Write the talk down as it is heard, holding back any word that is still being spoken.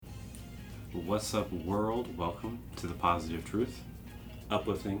What's up, world? Welcome to The Positive Truth.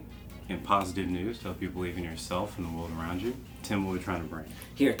 Uplifting and positive news to help you believe in yourself and the world around you. Tim, what are we trying to bring?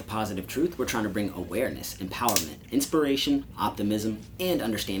 Here at The Positive Truth, we're trying to bring awareness, empowerment, inspiration, optimism, and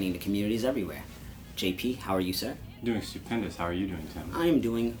understanding to communities everywhere. JP, how are you, sir? Doing stupendous. How are you doing, Tim? I am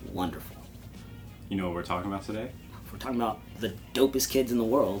doing wonderful. You know what we're talking about today? We're talking about the dopest kids in the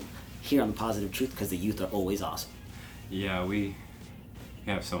world here on The Positive Truth because the youth are always awesome. Yeah, we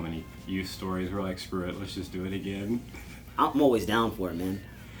have so many youth stories. We're like, screw it, let's just do it again. I'm always down for it, man.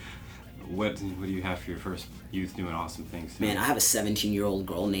 What do you have for your first youth doing awesome things, Tim? Man, I have a 17-year-old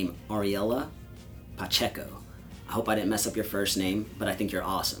girl named Ariella Pacheco. I hope I didn't mess up your first name, but I think you're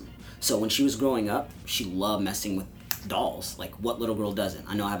awesome. So when she was growing up, she loved messing with dolls. Like, what little girl doesn't?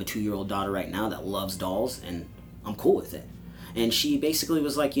 I know I have a 2-year-old daughter right now that loves dolls, and I'm cool with it. And she basically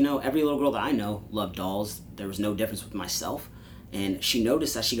was like, every little girl that I know loved dolls. There was no difference with myself. And she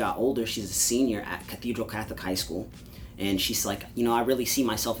noticed as she got older, she's a senior at Cathedral Catholic High School. And she's like, I really see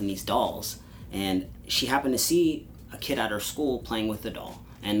myself in these dolls. And she happened to see a kid at her school playing with the doll.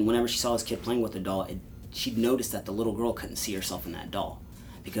 And whenever she saw this kid playing with the doll, she noticed that the little girl couldn't see herself in that doll.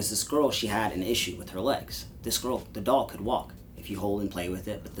 Because this girl, she had an issue with her legs. This girl, the doll could walk if you hold and play with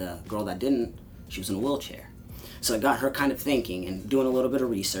it. But the girl that didn't, she was in a wheelchair. So it got her kind of thinking and doing a little bit of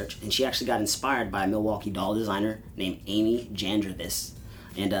research, and she actually got inspired by a Milwaukee doll designer named Amy Jandrevis.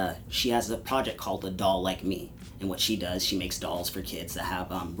 And she has a project called The Doll Like Me. And what she does, she makes dolls for kids that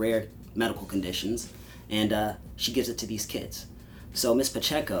have rare medical conditions, and she gives it to these kids. So Miss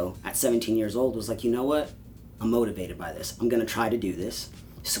Pacheco, at 17 years old, was like, you know what? I'm motivated by this. I'm going to try to do this.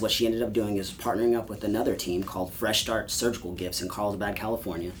 So what she ended up doing is partnering up with another team called Fresh Start Surgical Gifts in Carlsbad,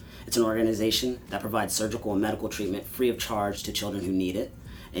 California. It's an organization that provides surgical and medical treatment free of charge to children who need it.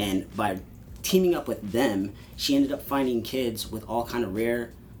 And by teaming up with them, she ended up finding kids with all kind of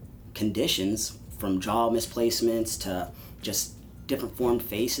rare conditions, from jaw misplacements to just different formed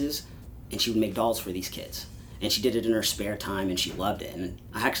faces, and she would make dolls for these kids. And she did it in her spare time, and she loved it. And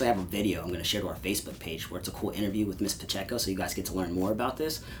I actually have a video I'm going to share to our Facebook page where it's a cool interview with Miss Pacheco, so you guys get to learn more about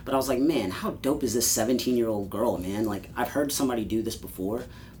this. But I was like, man, how dope is this 17-year-old girl, man? Like, I've heard somebody do this before,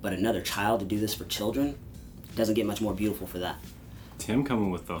 but another child to do this for children doesn't get much more beautiful for that. Tim coming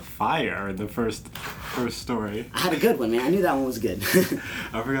with the fire in the first story. I had a good one, man. I knew that one was good.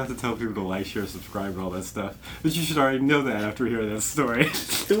 I forgot to tell people to like, share, subscribe, and all that stuff. But you should already know that after hearing that story.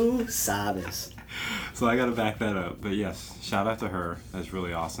 Tu sabes. So I gotta back that up. But yes, shout out to her. That's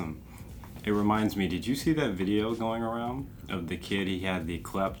really awesome. It reminds me, did you see that video going around of the kid? He had the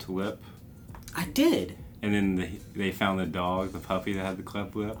cleft lip. I did. And then they found the dog, the puppy that had the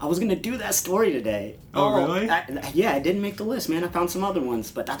cleft lip. I was going to do that story today. Oh, really? Yeah, it didn't make the list, man. I found some other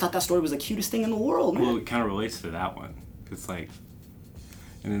ones, but I thought that story was the cutest thing in the world, man. Well, it kind of relates to that one. It's like,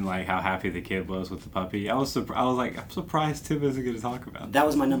 and then like how happy the kid was with the puppy. I was like, I'm surprised Tim isn't going to talk about that.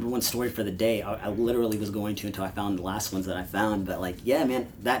 Was my number one story for the day. I literally was going to until I found the last ones that I found. But like, yeah,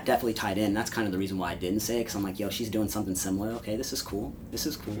 man, that definitely tied in. That's kind of the reason why I didn't say it, because I'm like, yo, she's doing something similar. Okay, this is cool. This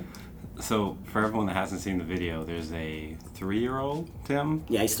is cool. So, for everyone that hasn't seen the video, there's a 3-year-old, Tim?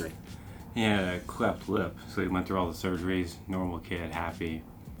 Yeah, he's 3. He had a cleft lip, so he went through all the surgeries, normal kid, happy.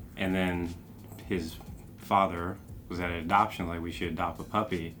 And then his father was at an adoption, like, we should adopt a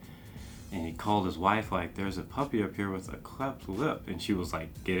puppy. And he called his wife, like, there's a puppy up here with a cleft lip. And she was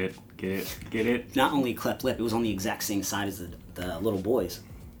like, get it. Not only cleft lip, it was on the exact same side as the little boy's.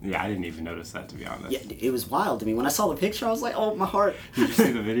 Yeah, I didn't even notice that, to be honest. Yeah, it was wild to me. When I saw the picture, I was like, oh, my heart. Did you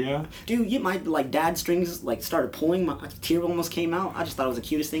see the video? Dude, my dad strings started pulling. My tear almost came out. I just thought it was the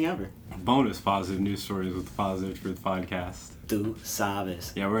cutest thing ever. Bonus positive news stories with the Positive Truth podcast. Tu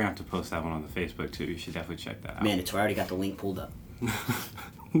sabes. Yeah, we're going to have to post that one on the Facebook, too. You should definitely check that out. Mandatory. I already got the link pulled up.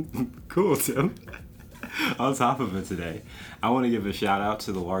 Cool, Tim. On top of it today, I want to give a shout out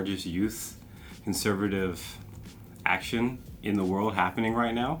to the largest youth conservative action in the world happening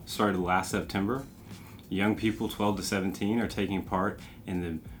right now. Started last September. Young people 12 to 17 are taking part in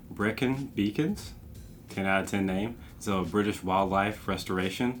the Brecon Beacons, 10 out of 10 name. It's a British wildlife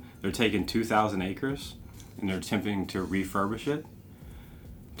restoration. They're taking 2,000 acres and they're attempting to refurbish it.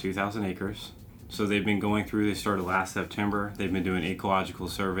 2,000 acres. So they've been going through, they started last September. They've been doing ecological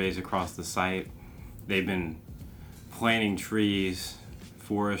surveys across the site. They've been planting trees,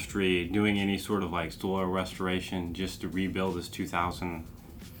 forestry, doing any sort of like soil restoration just to rebuild this 2,000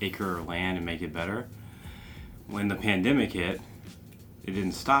 acre land and make it better. When the pandemic hit, it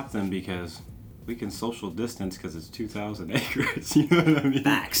didn't stop them because we can social distance because it's 2,000 acres. You know what I mean?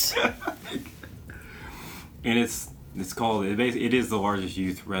 Facts. And it's called, it is the largest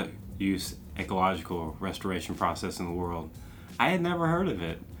youth ecological restoration process in the world. I had never heard of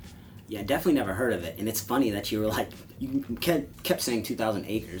it. Yeah, definitely never heard of it. And it's funny that you were like, you kept saying 2,000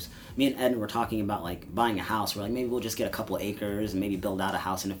 acres. Me and Ed were talking about like buying a house. We're like, maybe we'll just get a couple acres and maybe build out a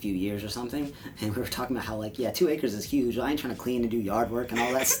house in a few years or something. And we were talking about how like, yeah, 2 acres is huge. I ain't trying to clean and do yard work and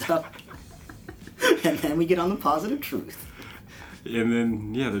all that stuff. And then we get on the positive truth. And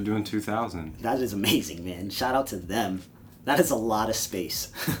then, yeah, they're doing 2,000. That is amazing, man. Shout out to them. That is a lot of space.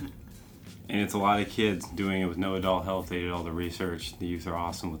 And it's a lot of kids doing it with no adult health. They did all the research. The youth are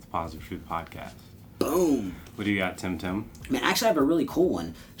awesome with the Positive Truth podcast. Boom. What do you got, Tim? Man, actually, I have a really cool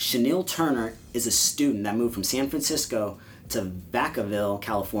one. Chanel Turner is a student that moved from San Francisco to Vacaville,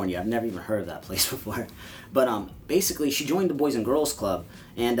 California. I've never even heard of that place before. But basically, she joined the Boys and Girls Club.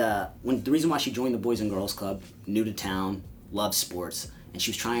 And the reason why she joined the Boys and Girls Club, new to town, loves sports, and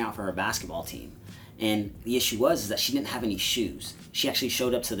she was trying out for her basketball team. And the issue was that she didn't have any shoes. She actually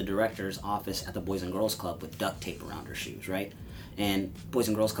showed up to the director's office at the Boys and Girls Club with duct tape around her shoes, right? And Boys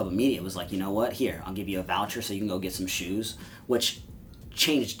and Girls Club immediately was like, you know what? Here, I'll give you a voucher so you can go get some shoes, which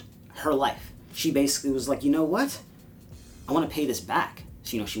changed her life. She basically was like, you know what? I want to pay this back.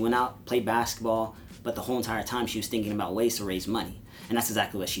 So, she went out, played basketball, but the whole entire time she was thinking about ways to raise money. And that's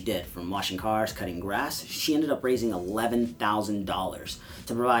exactly what she did. From washing cars, cutting grass, she ended up raising $11,000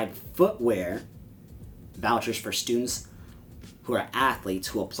 to provide footwear vouchers for students who are athletes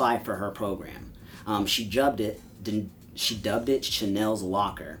who apply for her program. She dubbed it Chanel's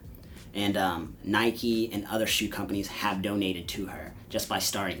Locker, and Nike and other shoe companies have donated to her just by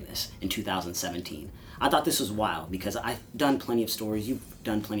starting this in 2017. I thought this was wild because I've done plenty of stories. You've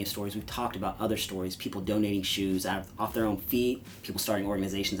done plenty of stories. We've talked about other stories, people donating shoes off their own feet, people starting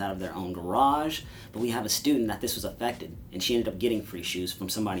organizations out of their own garage. But we have a student that this was affected, and she ended up getting free shoes from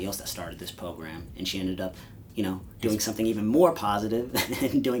somebody else that started this program, and she ended up, doing something even more positive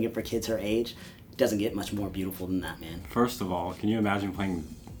and doing it for kids her age. It doesn't get much more beautiful than that, man. First of all, can you imagine playing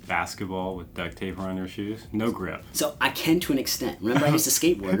basketball with duct tape around your shoes? No grip. So I can to an extent. Remember, I used to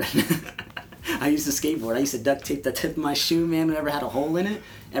skateboard. I used to duct tape the tip of my shoe, man, whenever it had a hole in it.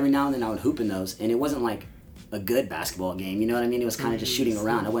 Every now and then I would hoop in those, and it wasn't like a good basketball game, you know what I mean? It was kind of just shooting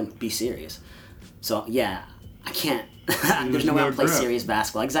around. I wouldn't be serious. So, yeah, I can't. There's no way to play serious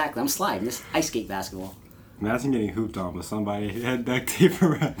basketball. Exactly, I'm sliding. This ice skate basketball. Imagine getting hooped on with somebody who had duct tape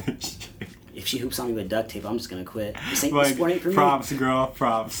around their shoe. If she hoops on me with duct tape, I'm just going to quit. This ain't the sport ain't for me. Props, girl,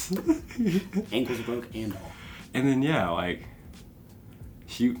 props. Ankles broke and all. And then, yeah, like,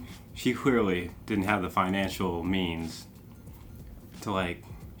 she clearly didn't have the financial means to, like,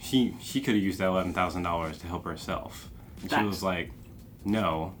 she could have used that $11,000 to help herself. And she was like,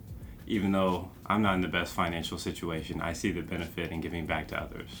 no, even though I'm not in the best financial situation, I see the benefit in giving back to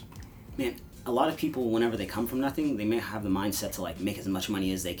others. Man, a lot of people, whenever they come from nothing, they may have the mindset to, like, make as much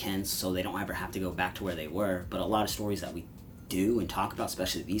money as they can so they don't ever have to go back to where they were. But a lot of stories that we do and talk about,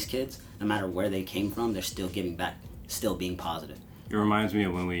 especially these kids, no matter where they came from, they're still giving back, still being positive. It reminds me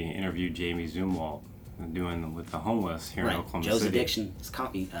of when we interviewed Jamie Zumwalt doing with the homeless here in Oklahoma Joe's City. Addiction's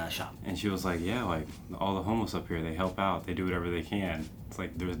coffee shop. And she was like, yeah, like, all the homeless up here, they help out. They do whatever they can. It's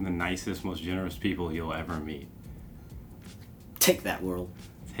like they're the nicest, most generous people you'll ever meet. Take that, world.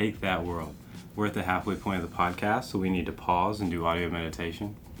 Take that, world. We're at the halfway point of the podcast, so we need to pause and do audio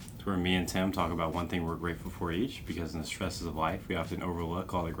meditation. It's where me and Tim talk about one thing we're grateful for each, because in the stresses of life, we often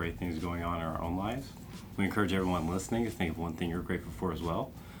overlook all the great things going on in our own lives. We encourage everyone listening to think of one thing you're grateful for as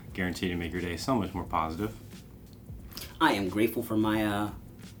well. Guaranteed to make your day so much more positive. I am grateful for my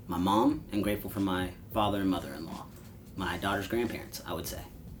mom and grateful for my father and mother-in-law. My daughter's grandparents, I would say.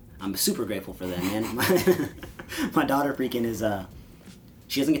 I'm super grateful for them, man. My daughter freaking is...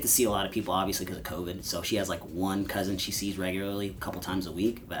 She doesn't get to see a lot of people, obviously, because of COVID. So she has, like, one cousin she sees regularly a couple times a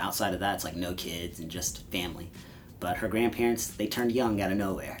week. But outside of that, it's, like, no kids and just family. But her grandparents, they turned young out of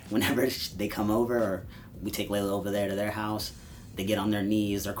nowhere. Whenever they come over or we take Layla over there to their house, they get on their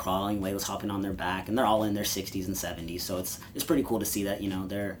knees, they're crawling, Layla's hopping on their back, and they're all in their 60s and 70s. So it's pretty cool to see that,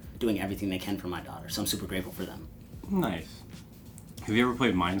 they're doing everything they can for my daughter. So I'm super grateful for them. Nice. Have you ever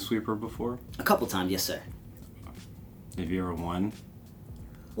played Minesweeper before? A couple times, yes, sir. Have you ever won?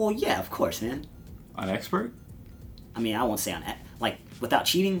 Well, yeah, of course, man. An expert? I mean, I won't say like, without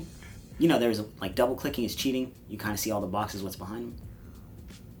cheating. There's, like, double clicking is cheating. You kind of see all the boxes, what's behind them.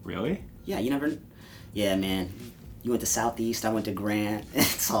 Really? Yeah, you never... Yeah, man. You went to Southeast, I went to Grant.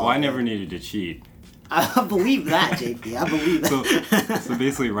 It's all... Well, I never needed to cheat. I believe that, JP. I believe that. So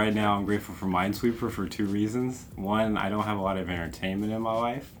basically, right now, I'm grateful for Minesweeper for two reasons. One, I don't have a lot of entertainment in my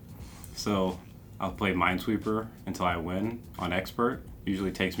life. So I'll play Minesweeper until I win on expert.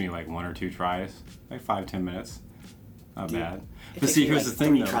 Usually takes me like 1 or 2 tries, like 5-10 minutes. Not bad. But see, here's the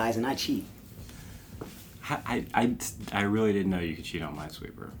thing, 3 tries and I cheat. I really didn't know you could cheat on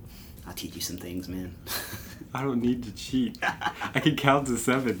Minesweeper. I'll teach you some things, man. I don't need to cheat. I can count to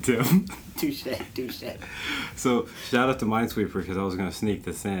 7, Tim. Touche. So, shout out to Minesweeper because I was going to sneak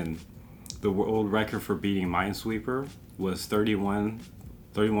this in. The world record for beating Minesweeper was 31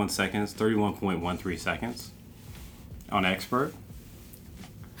 seconds, 31.13 seconds on Expert.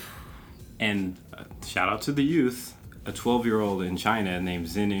 And shout out to the youth, a 12-year-old in China named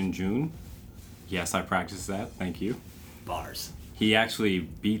Zin Jun. Yes, I practiced that. Thank you. Bars. He actually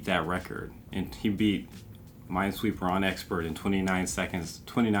beat that record, and he beat Minesweeper on Expert in 29 seconds,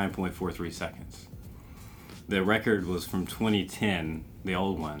 29.43 seconds. The record was from 2010, the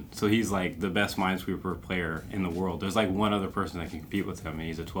old one. So he's like the best Minesweeper player in the world. There's like one other person that can compete with him, and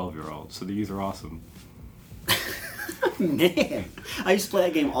he's a 12-year-old. So these are awesome. Man, I used to play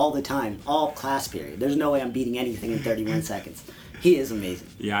that game all the time, all class period. There's no way I'm beating anything in 31 seconds. He is amazing.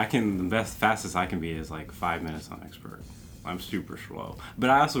 Yeah, the fastest I can beat is like 5 minutes on Expert. I'm super slow. But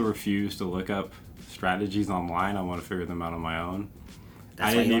I also refuse to look up strategies online. I want to figure them out on my own.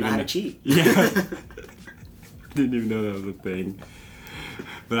 That's why you don't know how to cheat. Yeah. Didn't even know that was a thing.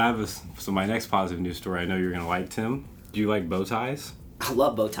 But so my next positive news story, I know you're going to like, Tim. Do you like bow ties? I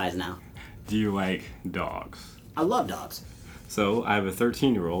love bow ties now. Do you like dogs? I love dogs. So I have a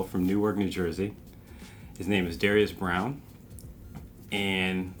 13-year-old from Newark, New Jersey. His name is Darius Brown.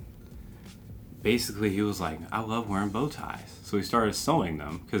 And basically he was like, I love wearing bow ties. So he started sewing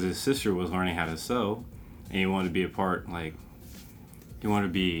them because his sister was learning how to sew. And he wanted to be he wanted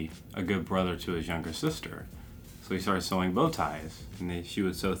to be a good brother to his younger sister. So he started sewing bow ties. And she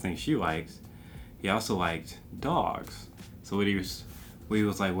would sew things she liked. He also liked dogs. So he was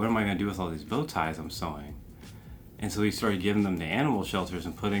like, what am I going to do with all these bow ties I'm sewing? And so he started giving them to animal shelters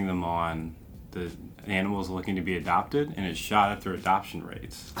and putting them on the animals looking to be adopted, and it shot up their adoption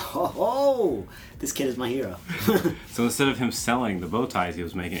rates. Oh, this kid is my hero. So instead of him selling the bow ties he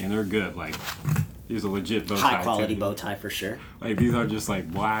was making, and they're good, like, these are legit bow ties. High quality bow tie for sure. Like, these are just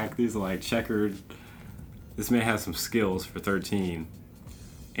like black, these are like checkered. This man has some skills for 13,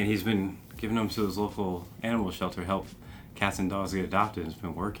 and he's been giving them to his local animal shelter, help cats and dogs get adopted. It's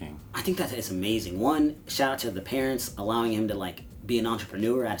been working. I think that is amazing. One, shout out to the parents allowing him to like be an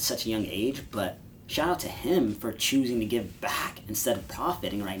entrepreneur at such a young age, but shout out to him for choosing to give back instead of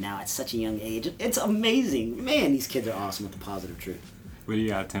profiting right now at such a young age. It's amazing. Man, these kids are awesome with the positive truth. What do you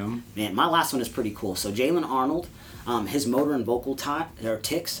got, Tim? Man, my last one is pretty cool. So Jalen Arnold, his motor and vocal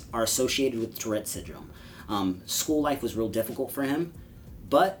tics are associated with Tourette syndrome. School life was real difficult for him,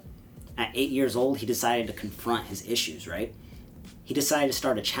 but at 8 years old, he decided to confront his issues, right? He decided to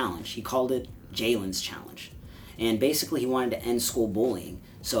start a challenge. He called it Jalen's Challenge. And basically, he wanted to end school bullying.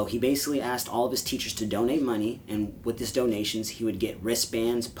 So he basically asked all of his teachers to donate money, and with these donations, he would get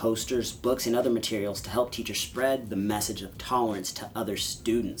wristbands, posters, books, and other materials to help teachers spread the message of tolerance to other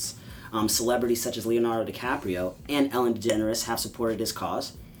students. Celebrities such as Leonardo DiCaprio and Ellen DeGeneres have supported his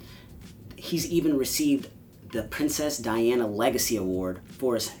cause. He's even received the Princess Diana Legacy Award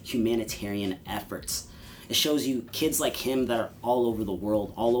for his humanitarian efforts. It shows you kids like him that are all over the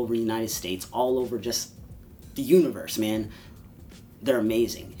world, all over the United States, all over just the universe, man. They're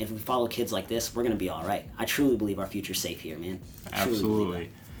amazing. If we follow kids like this, we're going to be all right. I truly believe our future's safe here, man. Absolutely.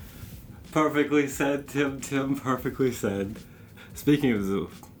 Perfectly said, Tim. Perfectly said. Speaking of the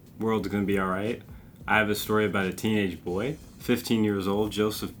world's going to be all right, I have a story about a teenage boy, 15 years old,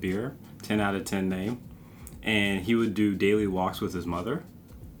 Joseph Beer, 10 out of 10 name. And he would do daily walks with his mother.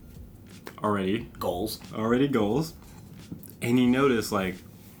 Already goals. And he noticed, like,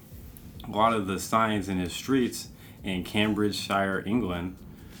 a lot of the signs in his streets in Cambridgeshire, England,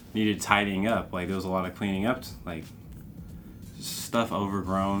 needed tidying up. Like, there was a lot of cleaning up, like, stuff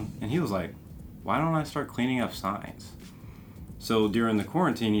overgrown. And he was like, why don't I start cleaning up signs? So during the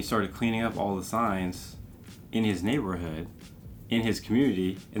quarantine, he started cleaning up all the signs in his neighborhood, in his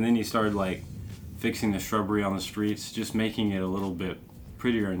community, and then he started, like, fixing the shrubbery on the streets, just making it a little bit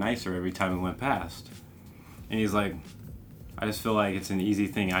prettier and nicer every time it went past. And he's like, I just feel like it's an easy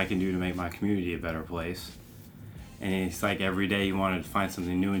thing I can do to make my community a better place. And it's like every day he wanted to find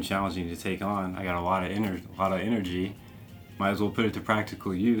something new and challenging to take on. I got a lot of energy. Might as well put it to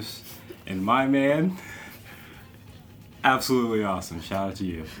practical use. And my man, absolutely awesome. Shout out to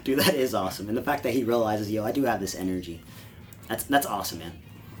you. Dude, that is awesome. And the fact that he realizes, I do have this energy. That's awesome, man.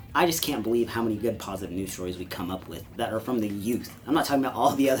 I just can't believe how many good positive news stories we come up with that are from the youth. I'm not talking about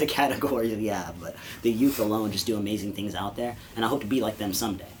all the other categories we have, but the youth alone just do amazing things out there, and I hope to be like them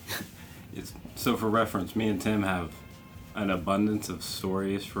someday. So for reference, me and Tim have an abundance of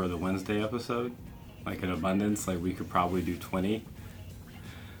stories for the Wednesday episode. Like an abundance, like we could probably do 20.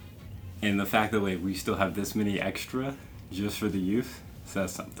 And the fact that we still have this many extra just for the youth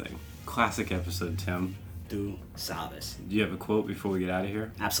says something. Classic episode, Tim. Du sabes. Do you have a quote before we get out of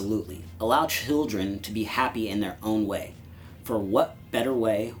here? Absolutely. Allow children to be happy in their own way. For what better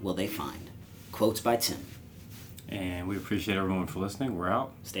way will they find? Quotes by Tim. And we appreciate everyone for listening. We're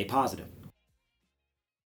out. Stay positive.